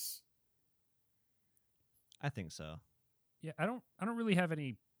space. I think so. Yeah, I don't really have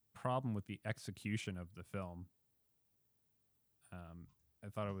any problem with the execution of the film. I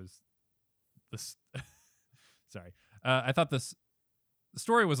thought it was this. Sorry, I thought the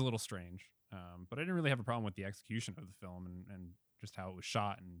story was a little strange, but I didn't really have a problem with the execution of the film and just how it was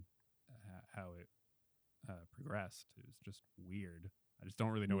shot and how it progressed. It was just weird. I just don't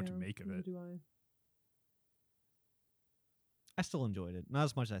really know what to make of it. Do I? I still enjoyed it, not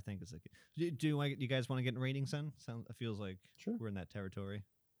as much as I think as like. Do you guys want to get in ratings then? It feels like Sure. we're in that territory.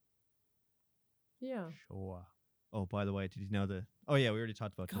 Yeah. Sure. Oh, by the way, did you know the? Oh yeah, we already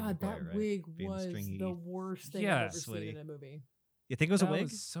talked about. Tobey God, that Maguire, right? wig Being was stringy. the worst thing Yeah. I've ever Sweaty. seen in a movie. You think it was a That wig?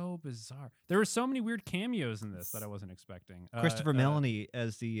 was so bizarre. There were so many weird cameos in this that I wasn't expecting. Christopher Meloni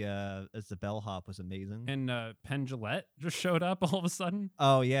as the bellhop was amazing. And Penn Jillette just showed up all of a sudden.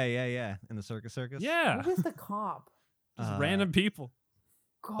 Oh yeah, in the circus. Yeah, Who was the cop? just random people.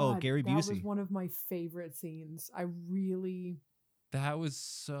 God, Gary that was Busey. one of my favorite scenes. I really, That was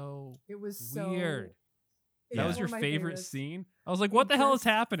so it was so weird. it That was your one of my favorite favorites. scene? I was like, what the hell is just-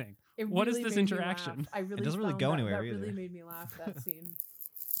 happening? It What is really this made me interaction? laugh. I really doesn't really found go that, anywhere that either. really made me laugh, that scene.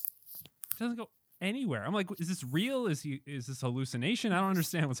 It doesn't go anywhere. I'm like, is this real? Is this hallucination? I don't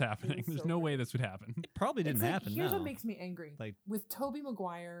understand what's happening. was There's so no good. way this would happen. It probably didn't It's like, happen. Here's no. what makes me angry. Like- with Tobey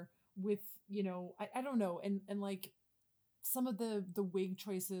Maguire, with, you know, I don't know, and like some of the wig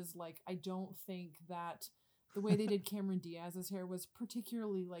choices, like I don't think that the way they did Cameron Diaz's hair was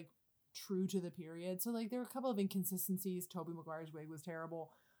particularly like true to the period. So like there were a couple of inconsistencies. Tobey Maguire's wig was terrible,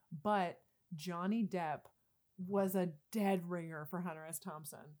 but Johnny Depp was a dead ringer for Hunter S.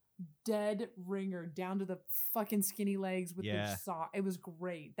 Thompson. Dead ringer down to the fucking skinny legs with Yeah. the sock. It was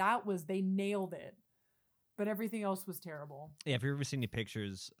great. They nailed it. But everything else was terrible. Yeah, if you've ever seen any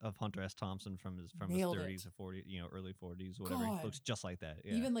pictures of Hunter S. Thompson from his Nailed 30s it. or 40s, early 40s, whatever, God. he looks just like that.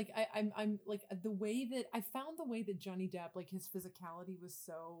 Yeah. Even like I'm like the way that I found the way that Johnny Depp, like his physicality was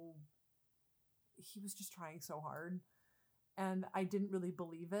so, he was just trying so hard, and I didn't really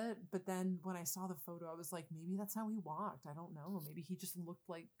believe it. But then when I saw the photo, I was like, maybe that's how he walked. I don't know. Maybe he just looked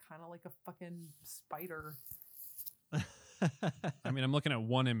like kind of like a fucking spider. I mean, I'm looking at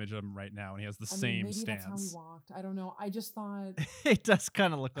one image of him right now, and he has the I mean, same maybe that's how he stance. walked. I don't know. I just thought it does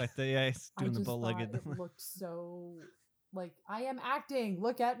kind of look like the he's I doing the just thought bow-legged. it looked so like I am acting.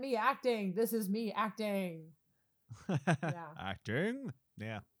 Look at me acting. This is me acting. Yeah. Acting.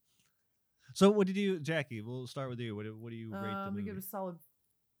 Yeah. So what did you, Jackie? We'll start with you. What do you rate the I'm movie? gonna give it a solid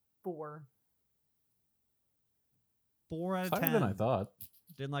 4. 4 out of Higher 10. than I thought.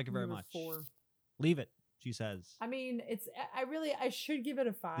 Didn't like it very Give it a much. 4. Leave it. She says. I mean, I should give it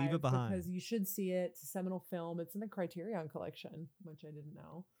a 5 Leave it behind. because you should see it. It's a seminal film. It's in the Criterion Collection, which I didn't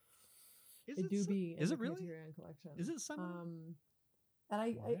know. Is It do se- be in Is the it really? Criterion Collection. Is it seminal? And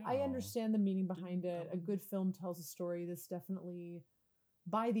I Wow. understand the meaning behind it. A Didn't good film tells a story. This definitely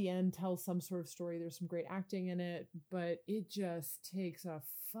by the end tells some sort of story. There's some great acting in it, but it just takes a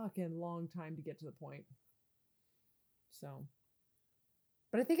fucking long time to get to the point. So,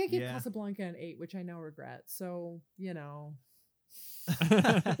 but I think I gave Yeah. Casablanca an 8, which I now regret. So, you know,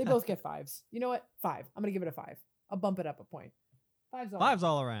 they both get 5s. You know what? 5. I'm gonna give it a 5. I'll bump it up a point. 5's all. Fives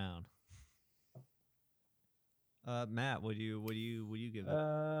all around. Matt, would you give it?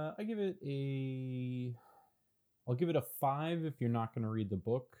 I give it a. I'll give it a 5 if you're not going to read the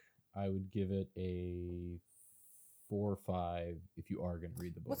book. I would give it a 4 or 5 if you are going to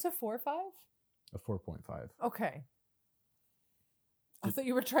read the book. What's a 4 or 5? A 4.5. Okay. I thought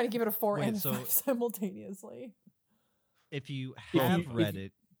you were trying to give it a 4 Wait, and so- 5 simultaneously. If you If have you- if read you-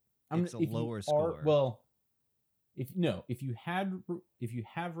 it, it's a if you lower are- score. Well, if you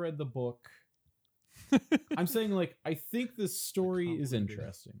have read the book, I'm saying like I think the story is convoluted.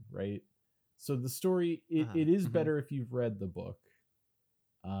 interesting, right? So the story Uh-huh, it is mhm. better if you've read the book,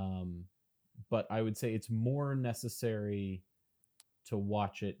 but I would say it's more necessary to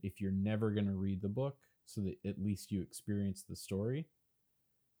watch it if you're never going to read the book, so that at least you experience the story.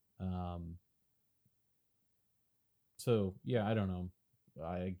 So yeah, I don't know.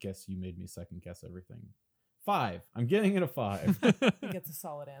 I guess you made me second guess everything. 5. I'm getting it a 5. I think it's a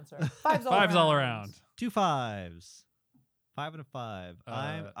solid answer. 5's all Fives around. all around. 2 5s. 5 and a 5.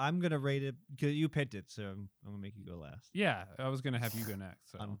 I'm gonna rate it because you picked it, so I'm gonna make you go last. Yeah, I was gonna have you go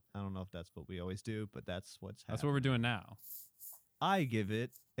next. So I don't know if that's what we always do, but that's what's happening. that's what we're doing now. I give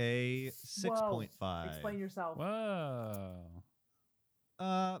it a 6.5. Explain yourself. Whoa.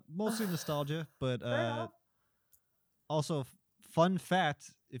 Mostly nostalgia, but Fair enough. also fun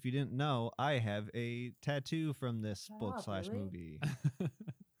fact, if you didn't know, I have a tattoo from this Shut book up, / really? movie.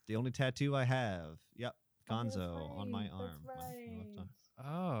 The only tattoo I have. Yep, Oh, that's Gonzo on my right, arm. that's on my left arm.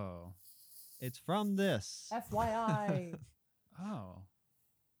 Oh. It's from this. FYI. Oh.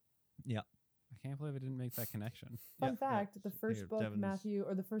 Yeah. I can't believe I didn't make that connection. Fun Yeah, fact, the here, first book Devin's Matthew,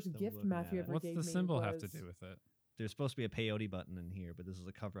 or the first still gift looking Matthew at it. ever What's gave the me symbol have to was- do with it? There's supposed to be a peyote button in here, but this is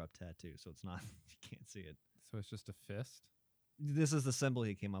a cover-up tattoo, so it's not. You can't see it. So it's just a fist? This is the symbol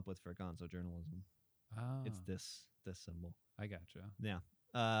he came up with for Gonzo journalism. Oh. It's this symbol. I gotcha. Yeah.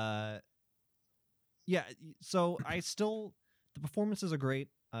 So the performances are great.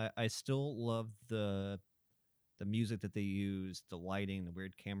 I still love the music that they use, the lighting, the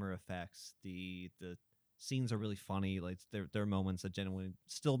weird camera effects. The scenes are really funny. Like there are moments that genuinely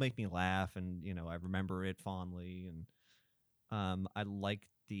still make me laugh, and I remember it fondly. And I like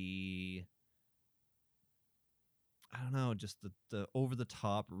I don't know, just the over the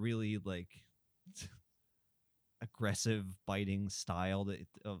top, really like aggressive biting style that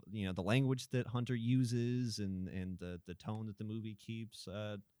the language that Hunter uses and the tone that the movie keeps.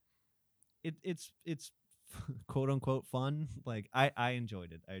 It's quote unquote fun. Like I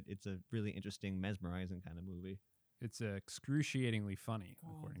enjoyed it. It's a really interesting, mesmerizing kind of movie. It's excruciatingly funny,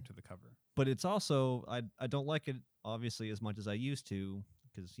 God. according to the cover. But it's also I don't like it obviously as much as I used to,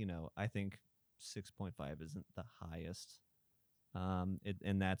 because I think 6.5 isn't the highest.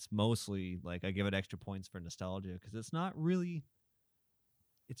 And that's mostly like I give it extra points for nostalgia because it's really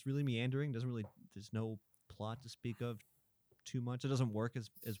meandering. There's no plot to speak of too much. It doesn't work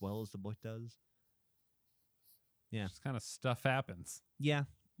as well as the book does. Yeah. Just kind of stuff happens. Yeah.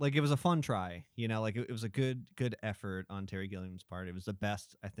 Like it was a fun try, like it was a good effort on Terry Gilliam's part. It was the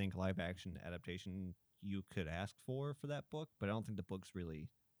best, I think, live action adaptation you could ask for that book, but I don't think the book's really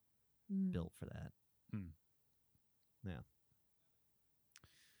Mm. built for that. Hmm. Yeah.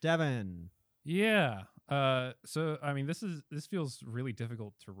 Devin. Yeah. So I mean, this feels really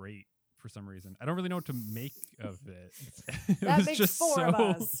difficult to rate for some reason. I don't really know what to make of it. It That was makes just 4 of so-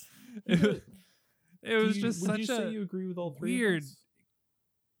 us. It was just would such you say a you agree with all three? weird. Of us?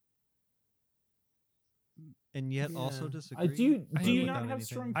 And yet also Yeah. disagree. Do you I do you mean, not without have anything.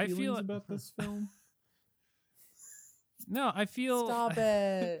 strong I feelings feel- about this film? No, I feel Stop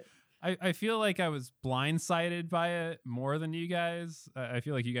it. I feel like I was blindsided by it more than you guys. I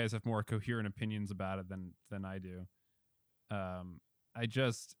feel like you guys have more coherent opinions about it than I do.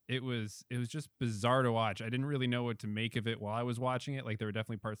 It was just bizarre to watch. I didn't really know what to make of it while I was watching it. Like there were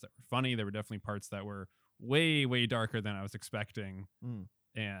definitely parts that were funny. There were definitely parts that were way, way darker than I was expecting, Mm.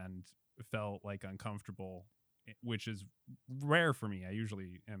 and felt like uncomfortable, which is rare for me. I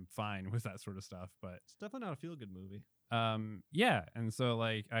usually am fine with that sort of stuff, but It's definitely not a feel good movie. yeah, and so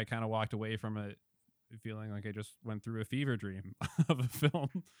like I kind of walked away from it feeling like I just went through a fever dream of a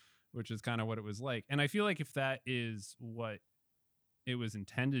film, which is kind of what it was like. And I feel like if that is what it was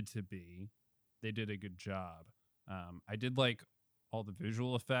intended to be, they did a good job. I did like all the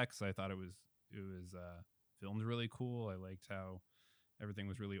visual effects. I thought it was filmed really cool. I liked how Everything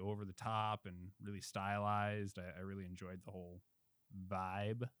was really over the top and really stylized. I really enjoyed the whole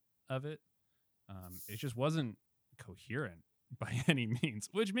vibe of it. It just wasn't coherent by any means,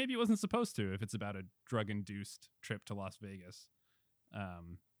 which maybe it wasn't supposed to if it's about a drug-induced trip to Las Vegas.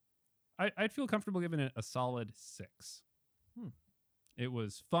 I'd feel comfortable giving it a solid 6. It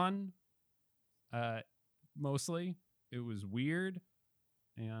was fun, mostly. It was weird,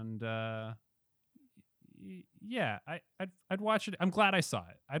 and yeah, I'd watch it. I'm glad I saw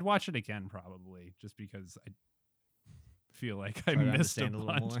it. I'd watch it again probably, just because I feel like I Try to missed a understand a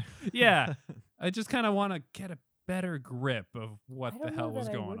little bunch. more. Yeah, I just kind of want to get a better grip of what I the don't hell know was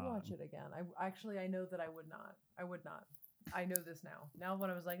that going I would on. watch it again. I know that I would not. I would not. I know this now. Now when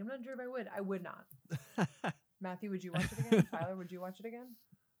I was like, I'm not sure if I would not. Matthew, would you watch it again? Tyler, would you watch it again?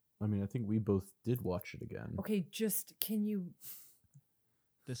 I mean, I think we both did watch it again. Okay, just can you?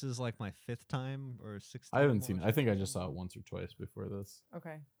 This is like my 5th time or 6th time. I haven't seen it. I watching think I just saw it once or twice before this.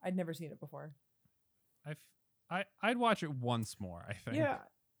 Okay, I'd never seen it before. I'd watch it once more, I think. Yeah,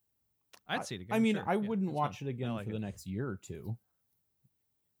 I'd see it again. I mean, sure. I Yeah, wouldn't it's watch fun. it again I like for the it. next year or two.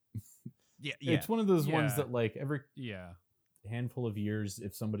 Yeah, It's one of those ones Yeah. that, like, every Yeah. handful of years,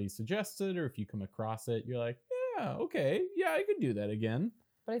 if somebody suggests it or if you come across it, you're like, yeah, okay, yeah, I could do that again.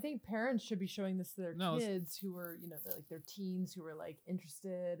 But I think parents should be showing this to their No, it's- kids who are, they're like their teens who are like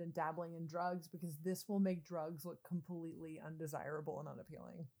interested in dabbling in drugs, because this will make drugs look completely undesirable and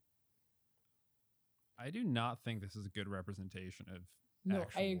unappealing. I do not think this is a good representation of No, I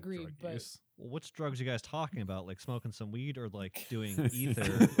actual agree, drug but use. Well, which drugs you guys talking about? Like smoking some weed or like doing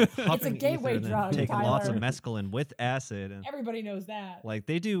ether? It's a huffing gateway ether and then drug, taking lots of Tyler. mescaline with acid, and everybody knows that. like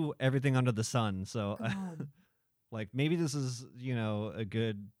they do everything under the sun. So, God. like maybe this is a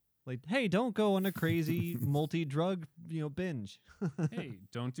good like, hey, don't go on a crazy multi-drug binge. Hey,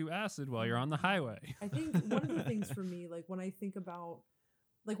 don't do acid while you're on the highway. I think one of the things for me, like when I think about,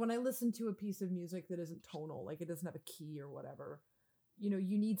 like when I listen to a piece of music that isn't tonal, like it doesn't have a key or whatever,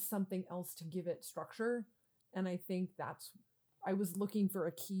 you need something else to give it structure. And I think I was looking for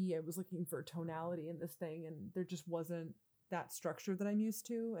a key, I was looking for tonality in this thing, and there just wasn't that structure that I'm used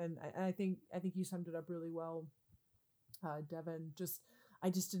to. And I think you summed it up really well, Devin. I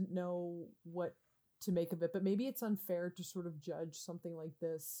just didn't know what to make of it. But maybe it's unfair to sort of judge something like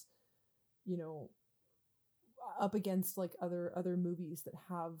this, up against like other movies that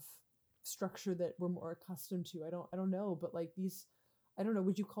have structure that we're more accustomed to. I don't know, but like these, I don't know,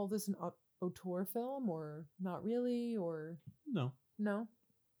 would you call this an auteur film or not really, or No. no?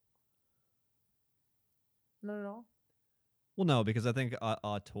 Not at all. Well, no, because I think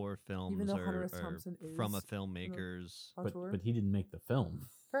auteur films Even though Hunter are S. Thompson from a is filmmaker's. Auteur. But he didn't make the film,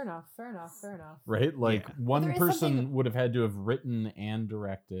 Fair enough. right? Like Yeah. one there is person something- would have had to have written and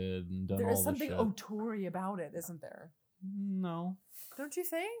directed and done There all is something the shit. auteur about it, isn't there? No, Don't you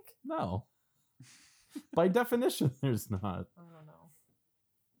think? no. By definition, there's not. I don't know.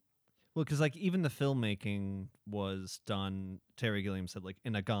 Well, because like even the filmmaking was done. Terry Gilliam said like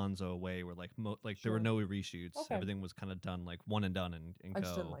in a Gonzo way, where like there were Sure. no reshoots. Okay. Everything was kind of done like one and done and I go.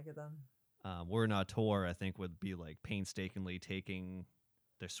 just didn't like it then. Where an auteur, I think, would be like painstakingly taking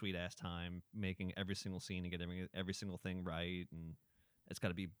their sweet ass time, making every single scene and getting every single thing right, and it's got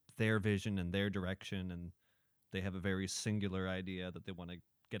to be their vision and their direction, and they have a very singular idea that they want to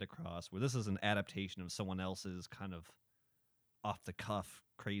get across. Where this is an adaptation of someone else's kind of off the cuff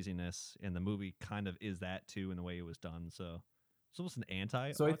craziness, and the movie kind of is that too in the way it was done. So it's almost an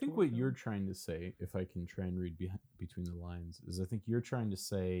anti. So I think what you're trying to say, if I can try and read between the lines, is I think you're trying to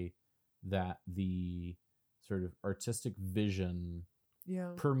say that the sort of artistic vision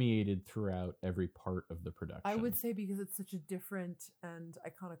Yeah. permeated throughout every part of the production. I would say because it's such a different and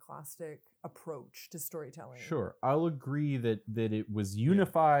iconoclastic approach to storytelling. Sure, I'll agree that it was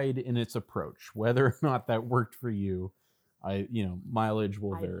unified in its approach. Whether or not that worked for you, mileage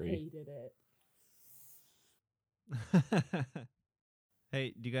will I vary. hated it.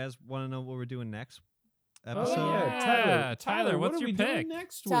 Hey, do you guys want to know what we're doing next Oh, episode? yeah, Tyler, what what's are your we doing pick?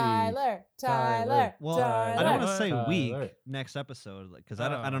 next week? Tyler. Well, I don't want to say Tyler. week next episode because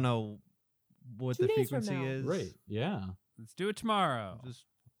I Oh. don't know what 2 the days from frequency now. is. Right? Yeah. Let's do it tomorrow. Just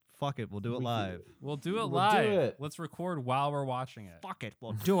fuck it. We'll do it We live. We'll do it We'll do live. it. Let's record while we're watching it. Fuck it.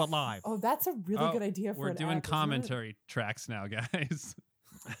 We'll do it live. Oh, that's a really Oh, good idea for We're an doing app, isn't it? commentary tracks now, guys.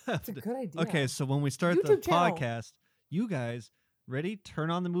 It's a good idea. Okay, so when we start the YouTube channel. podcast, you guys ready? Turn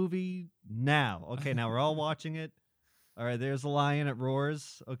on the movie now. Okay, now we're all watching it. All right, there's a lion. It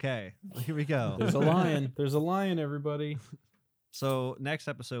roars. Okay, here we go. There's a lion. There's a lion, everybody. So next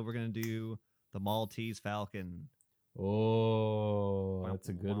episode, we're gonna do the Maltese Falcon. Oh, that's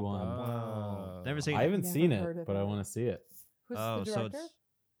a good one. Wow. Never seen I it. haven't Never seen heard it, of but I it. want to see it. Who's Oh, the so director? it's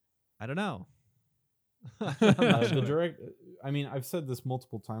I don't know. I'm Uh, not the sure. direct. I mean, I've said this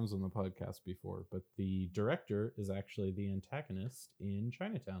multiple times on the podcast before, but the director is actually the antagonist in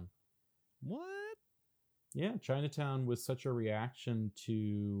Chinatown. What? Yeah, Chinatown was such a reaction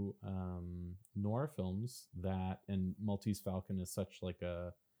to noir films and Maltese Falcon is such like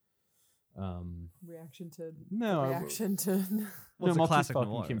a Reaction to no reaction to. Well, no, it's a Maltese classic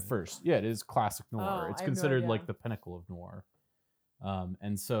Falcon noir, came right? first. Yeah, it is classic noir. Oh, It's I have no considered idea. like the pinnacle of noir.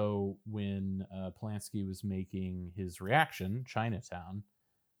 And so when Polanski was making his reaction, Chinatown,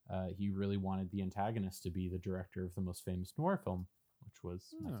 he really wanted the antagonist to be the director of the most famous noir film, which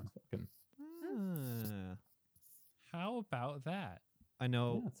was Oh. Maltese Falcon. Ah. How about that? I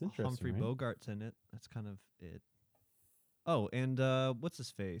know Yeah, it's interesting, Humphrey right? Bogart's in it. That's kind of it. Oh, and what's his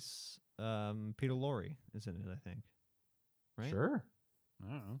face? Peter Lorre is in it, I think. Right? Sure, I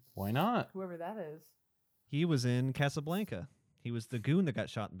don't know. why not? Whoever that is. He was in Casablanca. He was the goon that got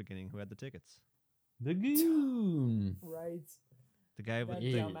shot in the beginning who had the tickets. The Goon. Right. The guy with That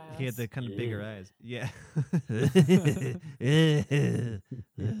he had dumbass. the kind of bigger eyes. Yeah.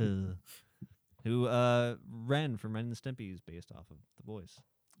 Who Ren from Ren and Stimpy is based off of The Boys.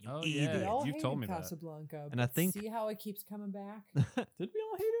 Oh We yeah, all you've told me hated that. Casablanca. And I but think- see how it keeps coming back. Did we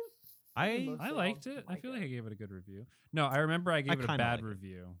all hate it? I Most I of liked y'all it. I like feel it. like I gave it a good review. No, I remember I gave it a kinda bad like it.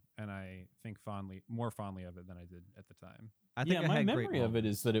 review, and I think more fondly of it than I did at the time. I think Yeah, I my had memory great of it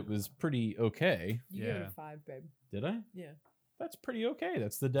moments. is that it was pretty okay. You gave it Yeah. a 5, babe. Did I? Yeah. That's pretty okay.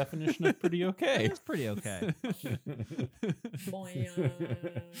 That's the definition of pretty okay. It's pretty okay.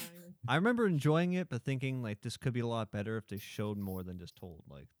 Boing. I remember enjoying it, but thinking like this could be a lot better if they showed more than just told.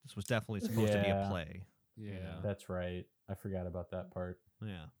 Like this was definitely supposed to be a Yeah. play. Yeah. That's right. I forgot about that part.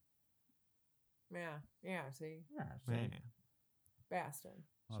 Yeah. Yeah, see? Yeah. Bastard.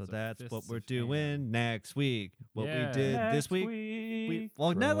 So Lots of that's what fists we're of ham. doing next week. What Yeah. we did this week.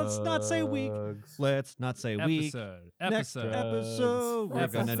 Well, now let's not say week. drugs. Let's not say week. Episode. Next Episode. episode, we're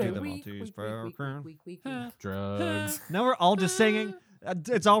Let's gonna say do the week, Maltese week, Falcon. week. Huh. Drugs. Now we're all just singing.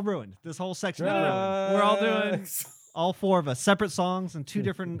 It's all ruined. This whole section is ruined. We're all doing- Drugs. All 4 of us, separate songs in 2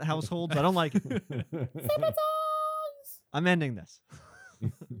 different households. I don't like it. I'm ending this.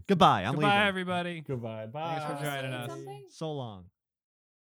 Goodbye. I'm Goodbye, leaving. everybody. Goodbye. Bye. Thanks for joining us. Something? So long.